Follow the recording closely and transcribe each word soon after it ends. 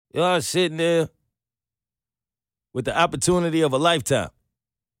Y'all sitting there with the opportunity of a lifetime.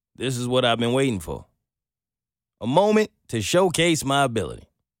 This is what I've been waiting for. A moment to showcase my ability.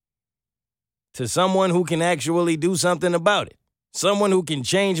 To someone who can actually do something about it. Someone who can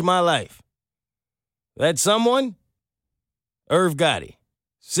change my life. That someone? Irv Gotti.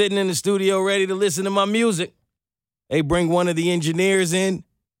 Sitting in the studio ready to listen to my music. They bring one of the engineers in.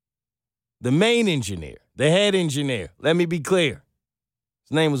 The main engineer. The head engineer. Let me be clear.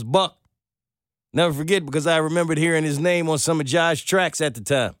 His name was Buck. Never forget because I remembered hearing his name on some of Josh's tracks at the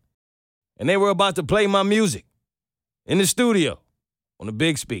time. And they were about to play my music in the studio on the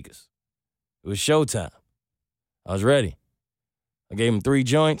big speakers. It was showtime. I was ready. I gave him 3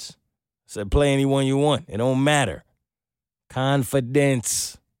 joints. I said, play anyone you want. It don't matter.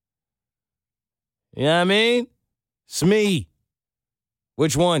 Confidence. You know what I mean? It's me.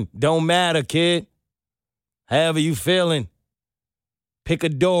 Which one? Don't matter, kid. However you feeling. Pick a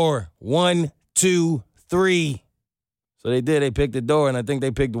door. 1, 2, 3. So they did. They picked the door, and I think they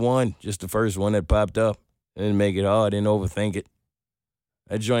picked one, just the first one that popped up. Didn't make it hard. Didn't overthink it.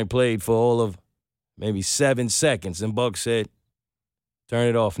 That joint played for all of maybe 7 seconds, and Buck said, turn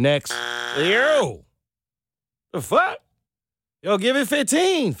it off. Next. Yo. The fuck? Yo, give it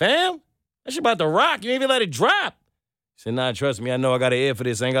 15, fam. That shit about to rock. You ain't even let it drop. He said, nah, trust me. I know I got an ear for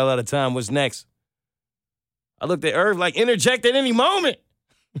this. I ain't got a lot of time. What's next? I looked at Irv like, interject at any moment.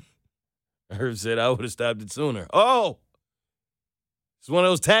 Irv said, I would have stopped it sooner. Oh. It's one of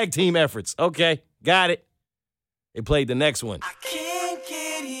those tag team efforts. Okay, got it. They played the next one. I can't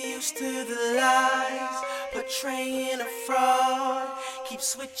get used to the lies, portraying a fraud. Keep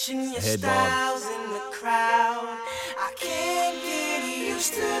switching your styles in the crowd. I can't get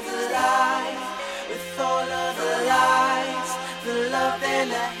used to the life with all of the lies, the love and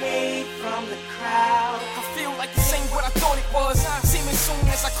the hate from the crowd. I feel like this ain't what I thought it was. Seeming soon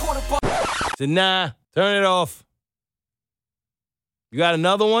as I caught a ball. Said, nah, turn it off. You got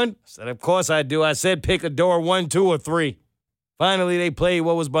another one? I said, of course I do. I said pick a door 1, 2, or 3. Finally, they played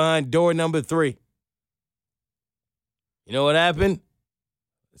what was behind door number 3. You know what happened?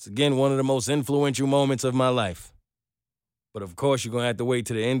 It's, again, one of the most influential moments of my life. But, of course, you're going to have to wait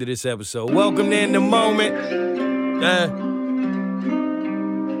to the end of this episode. Welcome to In the Moment.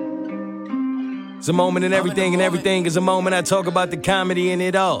 It's a moment in everything, and everything is a moment. I talk about the comedy in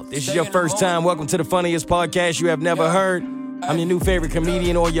it all. This is your first time. Welcome to the funniest podcast you have never heard. I'm your new favorite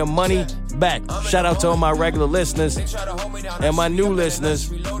comedian, or your money back. Shout out to all my regular listeners and my new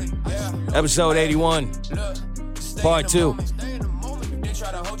listeners. Episode 81, part 2.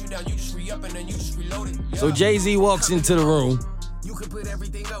 So Jay-Z walks into the room,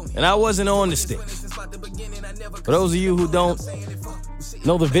 and I wasn't on the sticks. For those of you who don't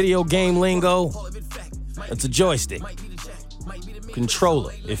know the video game lingo, it's a joystick.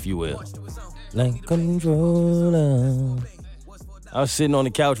 Controller, if you will. Like controller. I was sitting on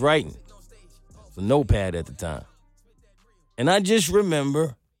the couch writing. It's a notepad at the time. And I just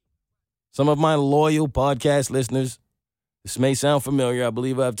remember some of my loyal podcast listeners. This may sound familiar. I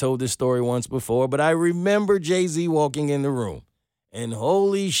believe I've told this story once before. But I remember Jay-Z walking in the room. And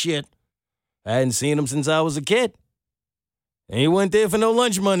holy shit, I hadn't seen him since I was a kid. And he went there for no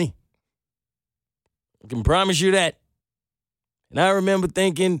lunch money. I can promise you that. And I remember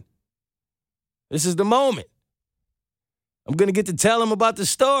thinking, this is the moment. I'm going to get to tell him about the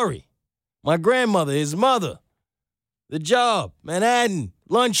story. My grandmother, his mother, the job, Manhattan,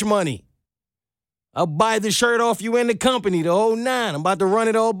 lunch money. I'll buy the shirt off you in the company, the whole 9. I'm about to run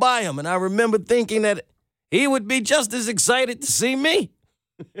it all by him. And I remember thinking that he would be just as excited to see me.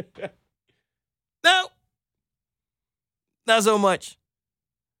 No, not so much.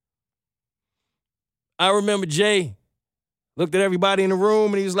 I remember Jay looked at everybody in the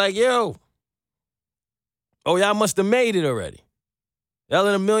room and he was like, yo, oh, y'all must have made it already. Y'all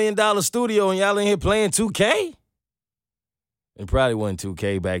in $1 million studio and y'all in here playing 2K? It probably wasn't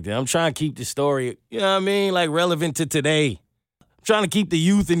 2K back then. I'm trying to keep the story, you know what I mean, like relevant to today. I'm trying to keep the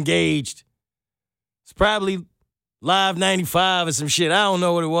youth engaged. It's probably Live 95 or some shit. I don't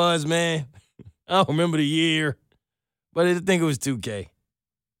know what it was, man. I don't remember the year, but I think it was 2K.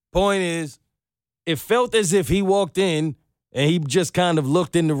 Point is, it felt as if he walked in and he just kind of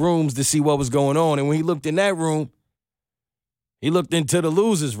looked in the rooms to see what was going on. And when he looked in that room, he looked into the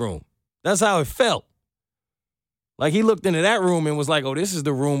loser's room. That's how it felt. Like he looked into that room and was like, oh, this is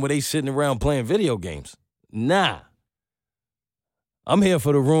the room where they sitting around playing video games. Nah. I'm here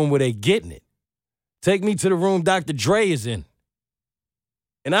for the room where they getting it. Take me to the room Dr. Dre is in.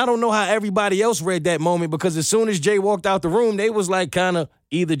 And I don't know how everybody else read that moment because as soon as Jay walked out the room, they was like kind of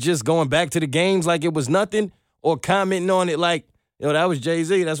either just going back to the games like it was nothing or commenting on it like Yo, that was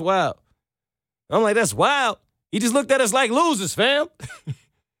Jay-Z. That's wild. I'm like, that's wild. He just looked at us like losers, fam.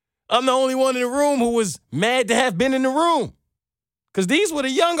 I'm the only one in the room who was mad to have been in the room. Because these were the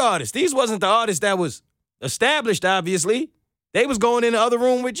young artists. These wasn't the artists that was established, obviously. They was going in the other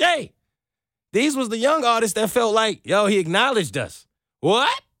room with Jay. These was the young artists that felt like, yo, he acknowledged us.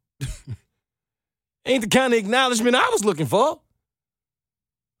 What? Ain't the kind of acknowledgement I was looking for.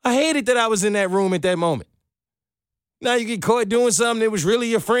 I hated that I was in that room at that moment. Now you get caught doing something that was really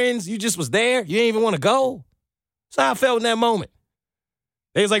your friends. You just was there. You didn't even want to go. That's how I felt in that moment.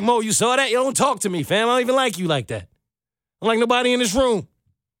 They was like, Mo, you saw that? You don't talk to me, fam. I don't even like you like that. I'm like nobody in this room.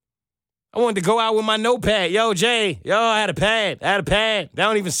 I wanted to go out with my notepad. Yo, Jay. Yo, I had a pad. That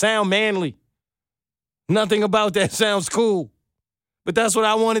don't even sound manly. Nothing about that sounds cool. But that's what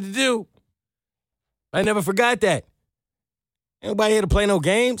I wanted to do. I never forgot that. Ain't nobody here to play no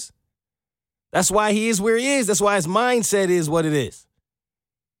games. That's why he is where he is. That's why his mindset is what it is.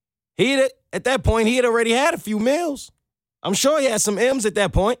 At that point, he had already had a few meals. I'm sure he had some M's at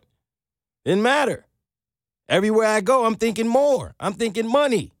that point. Didn't matter. Everywhere I go, I'm thinking more. I'm thinking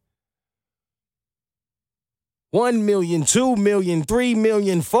money. 1 million, 2 million, 3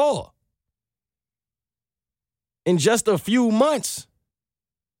 million, 4. In just a few months.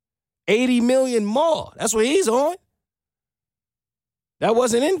 80 million more. That's what he's on. That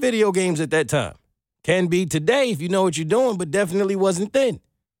wasn't in video games at that time. Can be today if you know what you're doing, but definitely wasn't then.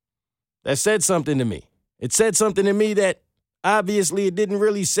 That said something to me. It said something to me that obviously it didn't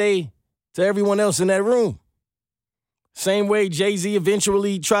really say to everyone else in that room. Same way Jay-Z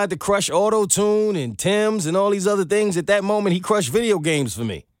eventually tried to crush Auto-Tune and Tim's and all these other things. At that moment, he crushed video games for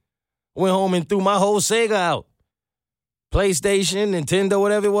me. Went home and threw my whole Sega out. PlayStation, Nintendo,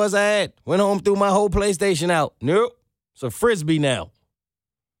 whatever it was I had. Went home, threw my whole PlayStation out. Nope. It's a Frisbee now.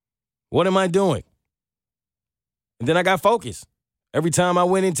 What am I doing? And then I got focused. Every time I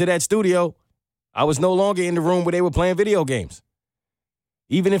went into that studio, I was no longer in the room where they were playing video games.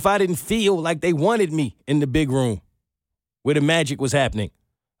 Even if I didn't feel like they wanted me in the big room where the magic was happening,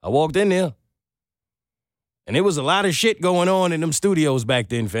 I walked in there. And there was a lot of shit going on in them studios back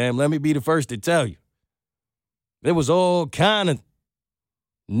then, fam. Let me be the first to tell you. There was all kind of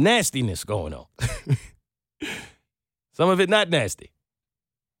nastiness going on. Some of it not nasty.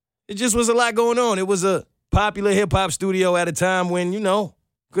 It just was a lot going on. It was a popular hip-hop studio at a time when,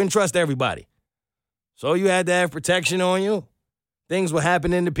 couldn't trust everybody. So you had to have protection on you. Things were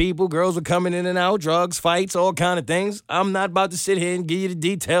happening to people. Girls were coming in and out, drugs, fights, all kind of things. I'm not about to sit here and give you the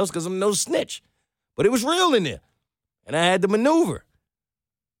details because I'm no snitch. But it was real in there. And I had to maneuver.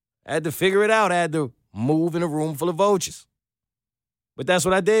 I had to figure it out. I had to move in a room full of vultures. But that's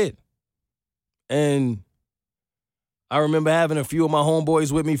what I did. And I remember having a few of my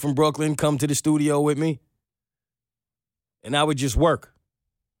homeboys with me from Brooklyn come to the studio with me. And I would just work.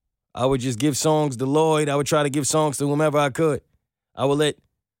 I would just give songs to Lloyd. I would try to give songs to whomever I could. I would let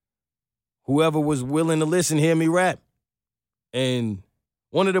whoever was willing to listen hear me rap. And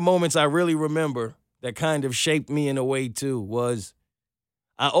one of the moments I really remember that kind of shaped me in a way too was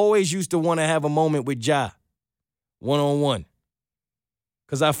I always used to want to have a moment with Ja, one-on-one.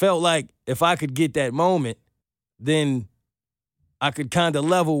 Because I felt like if I could get that moment, then I could kind of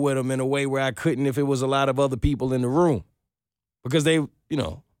level with him in a way where I couldn't if it was a lot of other people in the room. Because they,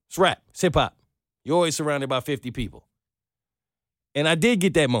 it's rap, it's hip-hop. You're always surrounded by 50 people. And I did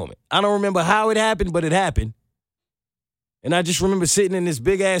get that moment. I don't remember how it happened, but it happened. And I just remember sitting in this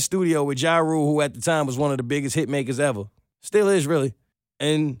big-ass studio with Ja Rule, who at the time was one of the biggest hit makers ever. Still is, really.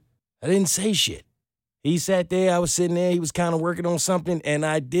 And I didn't say shit. He sat there, I was sitting there, he was kind of working on something, and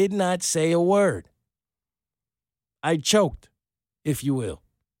I did not say a word. I choked, if you will.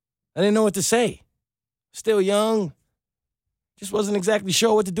 I didn't know what to say. Still young. Just wasn't exactly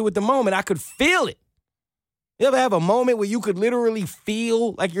sure what to do at the moment. I could feel it. You ever have a moment where you could literally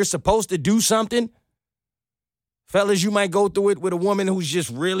feel like you're supposed to do something? Fellas, you might go through it with a woman who's just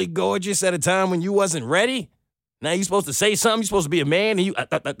really gorgeous at a time when you wasn't ready. Now you're supposed to say something. You're supposed to be a man, and you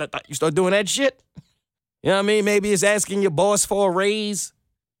start doing that shit. You know what I mean? Maybe it's asking your boss for a raise,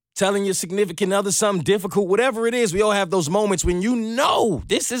 telling your significant other something difficult, whatever it is. We all have those moments when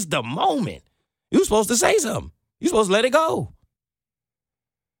this is the moment. You're supposed to say something. You're supposed to let it go.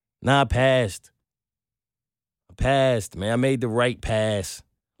 Nah, I passed, man. I made the right pass.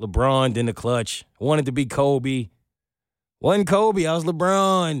 LeBron in the clutch. I wanted to be Kobe. Wasn't Kobe. I was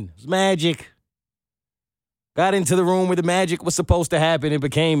LeBron. It was Magic. Got into the room where the magic was supposed to happen. It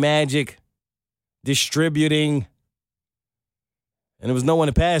became Magic. Distributing. And there was no one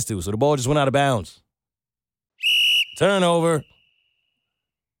to pass to, so the ball just went out of bounds. Turnover.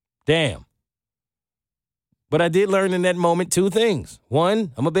 Damn. But I did learn in that moment two things.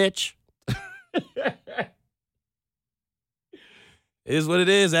 One, I'm a bitch. It is what it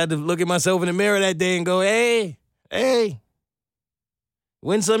is. I had to look at myself in the mirror that day and go, hey,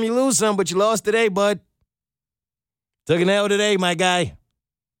 win some, you lose some, but you lost today, bud. Took an L today, my guy.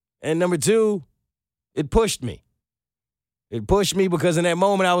 And number two, it pushed me. It pushed me because in that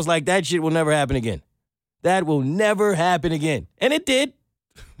moment I was like, that shit will never happen again. That will never happen again. And it did.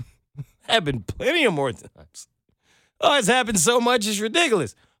 Happened plenty of more times. Oh, it's happened so much, it's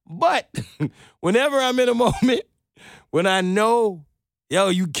ridiculous. But whenever I'm in a moment, when I know, yo,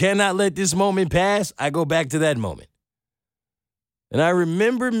 you cannot let this moment pass, I go back to that moment. And I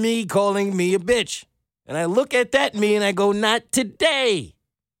remember me calling me a bitch. And I look at that me and I go, not today.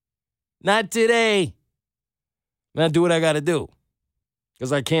 Not today. And I do what I got to do.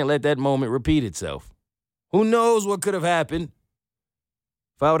 Because I can't let that moment repeat itself. Who knows what could have happened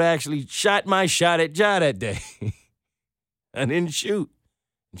if I would actually shot my shot at Ja that day. I didn't shoot.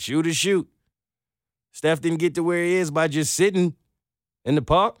 Shoot is shoot. Steph didn't get to where he is by just sitting in the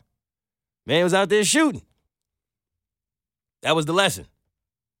park. Man was out there shooting. That was the lesson.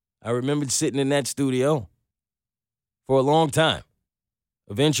 I remembered sitting in that studio for a long time.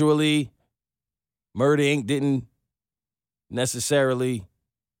 Eventually, Murder Inc. didn't necessarily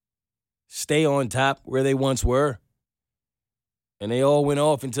stay on top where they once were. And they all went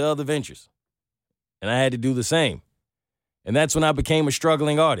off into other ventures. And I had to do the same. And that's when I became a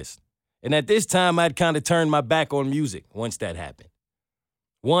struggling artist. And at this time, I'd kind of turned my back on music once that happened.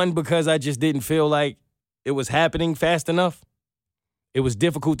 One, because I just didn't feel like it was happening fast enough. It was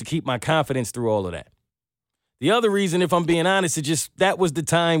difficult to keep my confidence through all of that. The other reason, if I'm being honest, is just that was the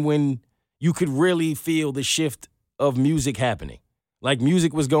time when you could really feel the shift of music happening. Like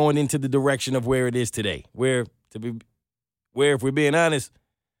music was going into the direction of where it is today. Where, if we're being honest,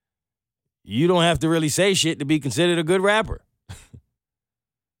 you don't have to really say shit to be considered a good rapper.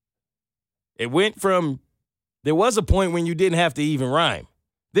 It went from, there was a point when you didn't have to even rhyme.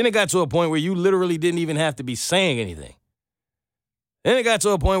 Then it got to a point where you literally didn't even have to be saying anything. Then it got to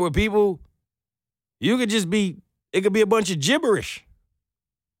a point where people, you could just be, it could be a bunch of gibberish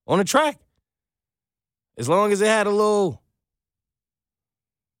on a track. As long as it had a little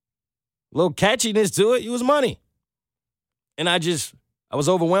catchiness to it, it was money. And I was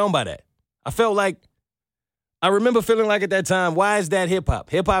overwhelmed by that. I remember feeling like at that time, why is that hip-hop?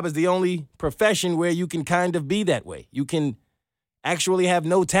 Hip-hop is the only profession where you can kind of be that way. You can actually have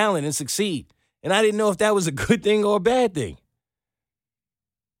no talent and succeed. And I didn't know if that was a good thing or a bad thing.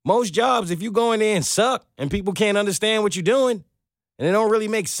 Most jobs, if you go in there and suck and people can't understand what you're doing and it don't really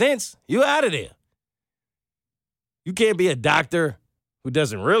make sense, you're out of there. You can't be a doctor who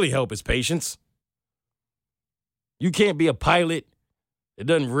doesn't really help his patients. You can't be a pilot that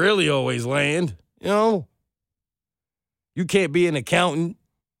doesn't really always land, you know? You can't be an accountant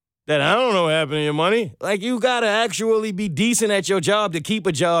that I don't know what happened to your money. Like, you got to actually be decent at your job to keep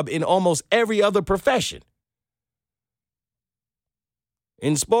a job in almost every other profession.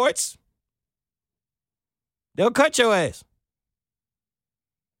 In sports, they'll cut your ass.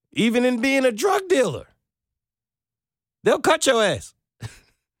 Even in being a drug dealer, they'll cut your ass.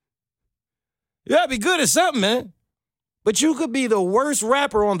 You gotta be good at something, man. But you could be the worst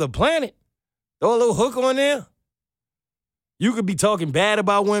rapper on the planet. Throw a little hook on there. You could be talking bad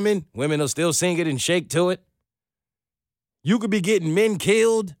about women. Women will still sing it and shake to it. You could be getting men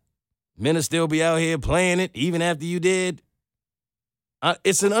killed. Men will still be out here playing it even after you did.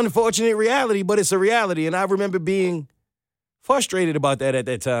 It's an unfortunate reality, but it's a reality. And I remember being frustrated about that at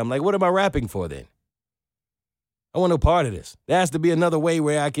that time. Like, what am I rapping for then? I want no part of this. There has to be another way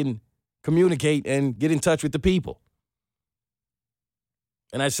where I can communicate and get in touch with the people.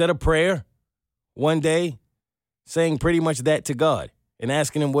 And I said a prayer one day, saying pretty much that to God and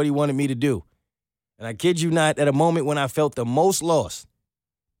asking him what he wanted me to do. And I kid you not, at a moment when I felt the most lost,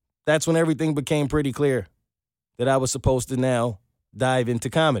 that's when everything became pretty clear that I was supposed to now dive into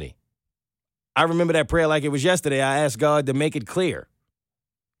comedy. I remember that prayer like it was yesterday. I asked God to make it clear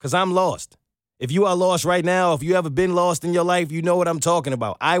because I'm lost. If you are lost right now, if you ever been lost in your life, you know what I'm talking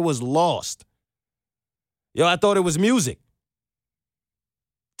about. I was lost. Yo, I thought it was music.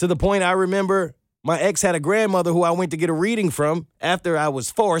 To the point I remember my ex had a grandmother who I went to get a reading from after I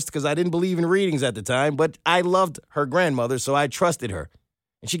was forced because I didn't believe in readings at the time, but I loved her grandmother, so I trusted her.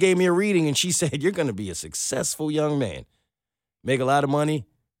 And she gave me a reading, and she said, you're going to be a successful young man. Make a lot of money,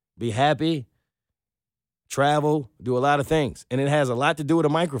 be happy, travel, do a lot of things. And it has a lot to do with a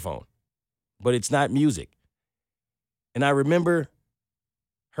microphone, but it's not music. And I remember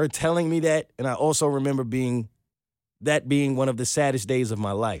her telling me that, and I also remember being one of the saddest days of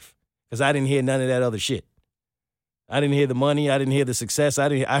my life because I didn't hear none of that other shit. I didn't hear the money. I didn't hear the success.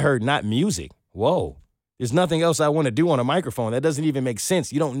 I heard not music. Whoa. There's nothing else I want to do on a microphone. That doesn't even make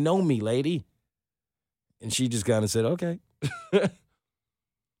sense. You don't know me, lady. And she just kind of said, okay.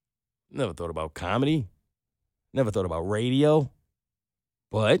 Never thought about comedy. Never thought about radio.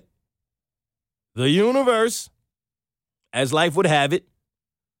 But the universe, as life would have it,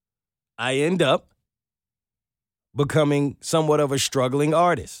 I end up becoming somewhat of a struggling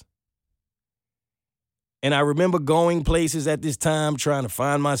artist. And I remember going places at this time, trying to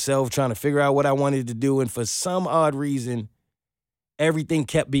find myself, trying to figure out what I wanted to do. And for some odd reason, everything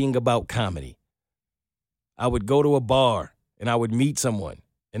kept being about comedy. I would go to a bar and I would meet someone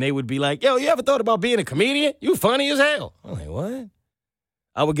and they would be like, yo, you ever thought about being a comedian? You funny as hell. I'm like, what?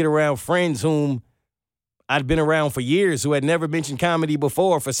 I would get around friends whom I'd been around for years who had never mentioned comedy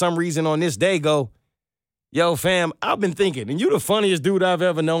before. For some reason on this day go, yo, fam, I've been thinking, and you the funniest dude I've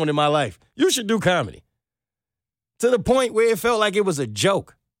ever known in my life. You should do comedy. To the point where it felt like it was a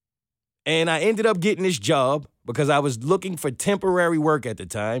joke. And I ended up getting this job because I was looking for temporary work at the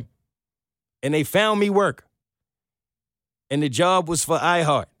time. And they found me work. And the job was for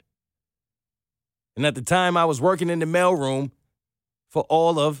iHeart. And at the time, I was working in the mailroom for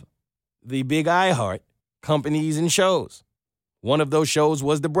all of the big iHeart companies and shows. One of those shows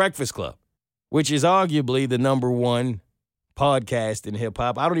was The Breakfast Club, which is arguably the number one podcast in hip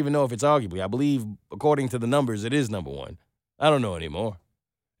hop. I don't even know if it's arguably. I believe, according to the numbers, it is number one. I don't know anymore.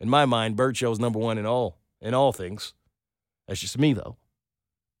 In my mind, Burt Show's number one in all things. That's just me, though.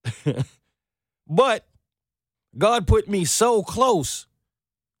 But God put me so close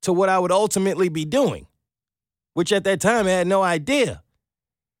to what I would ultimately be doing, which at that time I had no idea.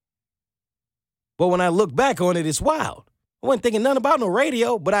 But when I look back on it, it's wild. I wasn't thinking nothing about no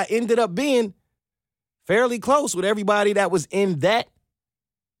radio, but I ended up being fairly close with everybody that was in that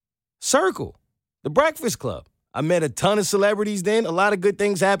circle, the Breakfast Club. I met a ton of celebrities then. A lot of good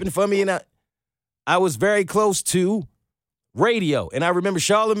things happened for me, and I was very close to radio. And I remember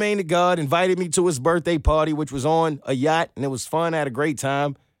Charlemagne the God invited me to his birthday party, which was on a yacht, and it was fun. I had a great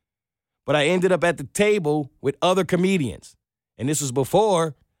time. But I ended up at the table with other comedians. And this was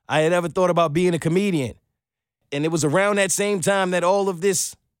before I had ever thought about being a comedian. And it was around that same time that all of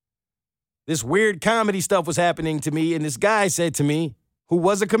this weird comedy stuff was happening to me. And this guy said to me, who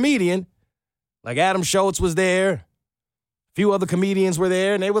was a comedian, like Adam Schultz was there, a few other comedians were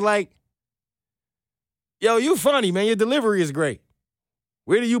there, and they were like, yo, you funny, man. Your delivery is great.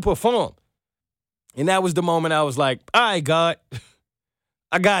 Where do you perform? And that was the moment I was like, all right, God,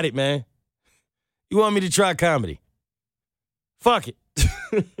 I got it, man. You want me to try comedy? Fuck it.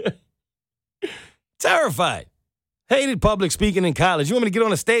 Terrified. Hated public speaking in college. You want me to get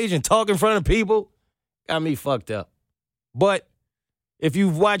on a stage and talk in front of people? Got me fucked up. But if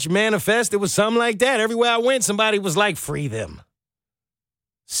you've watched Manifest, it was something like that. Everywhere I went, somebody was like, free them.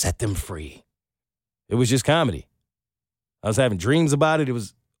 Set them free. It was just comedy. I was having dreams about it. It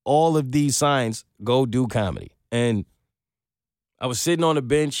was all of these signs, go do comedy. And I was sitting on the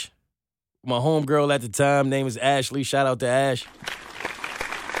bench. My homegirl at the time, name is Ashley. Shout out to Ash.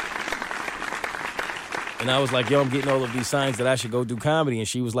 And I was like, yo, I'm getting all of these signs that I should go do comedy. And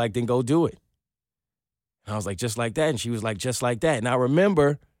she was like, then go do it. And I was like, just like that. And she was like, just like that. And I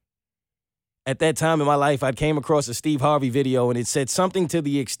remember at that time in my life, I came across a Steve Harvey video, and it said something to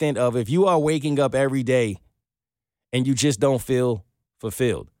the extent of, if you are waking up every day and you just don't feel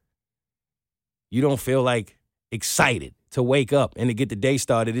fulfilled, you don't feel like excited to wake up and to get the day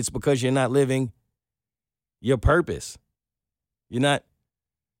started, it's because you're not living your purpose. You're not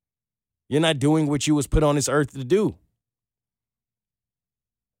doing what you was put on this earth to do.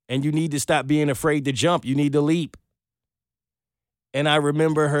 And you need to stop being afraid to jump. You need to leap. And I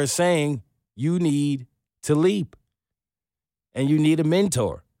remember her saying, you need to leap. And you need a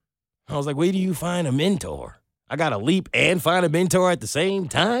mentor. I was like, where do you find a mentor? I got to leap and find a mentor at the same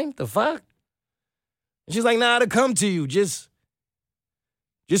time? The fuck? And she's like, nah, it'll come to you. Just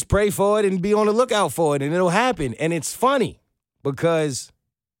pray for it and be on the lookout for it, and it'll happen. And it's funny because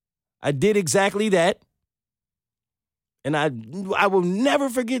I did exactly that. And I will never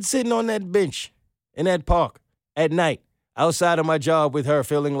forget sitting on that bench in that park at night outside of my job with her,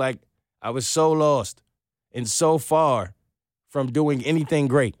 feeling like I was so lost and so far from doing anything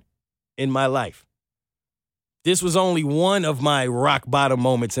great in my life. This was only one of my rock bottom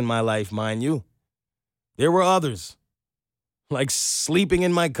moments in my life, mind you. There were others, like sleeping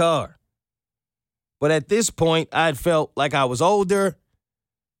in my car. But at this point, I'd felt like I was older,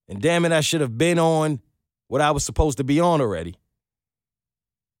 and damn it, I should have been on what I was supposed to be on already.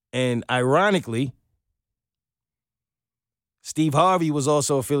 And ironically, Steve Harvey was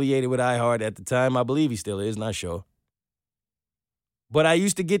also affiliated with iHeart at the time. I believe he still is, not sure. But I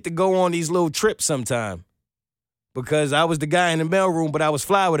used to get to go on these little trips sometime because I was the guy in the mailroom, but I was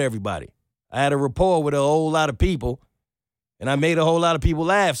fly with everybody. I had a rapport with a whole lot of people, and I made a whole lot of people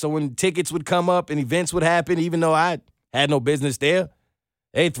laugh. So when tickets would come up and events would happen, even though I had no business there,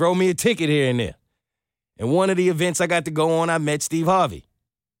 they'd throw me a ticket here and there. And one of the events I got to go on, I met Steve Harvey.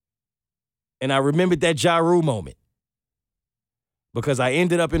 And I remembered that Ja Rule moment because I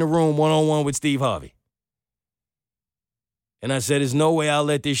ended up in a room one-on-one with Steve Harvey. And I said, there's no way I'll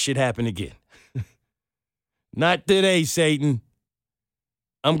let this shit happen again. Not today, Satan.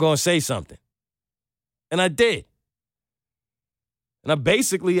 I'm going to say something. And I did. And I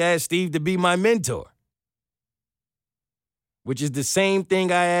basically asked Steve to be my mentor, which is the same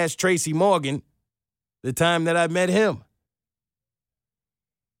thing I asked Tracy Morgan the time that I met him.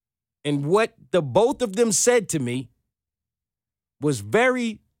 And what the both of them said to me was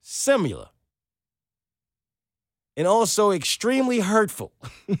very similar. And also extremely hurtful.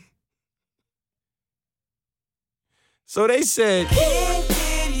 So they said, can't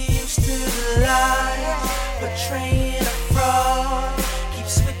get used to the lies, portraying a fraud, keep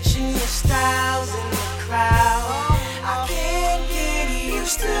switching your styles in the crowd. I can't get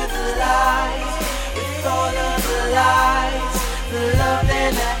used to the lies, with all of the lies, the love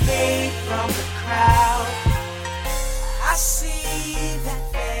and the hate from the crowd. I see that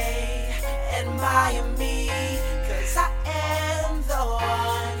they admire me, 'cause I am the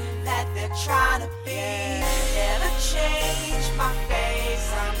one that they're trying to be. Never change my face,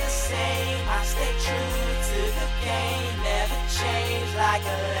 I'm the same. I stay true to the game, never change like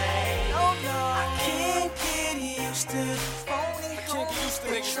a lame. I can't get used to phony hoes,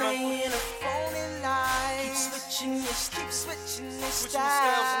 portraying a phony life. Keep switching your style.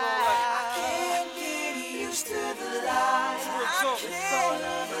 I can't get used to the lies, with all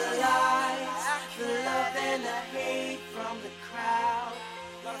of the lies, the love and the hate from the crowd.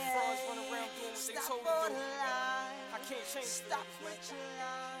 a lot of frauds run around doing what they told to do. I can't change it. Stop with your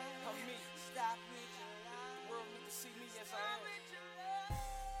lies. I'm me. Stop with your lies. The world need to see me as I am.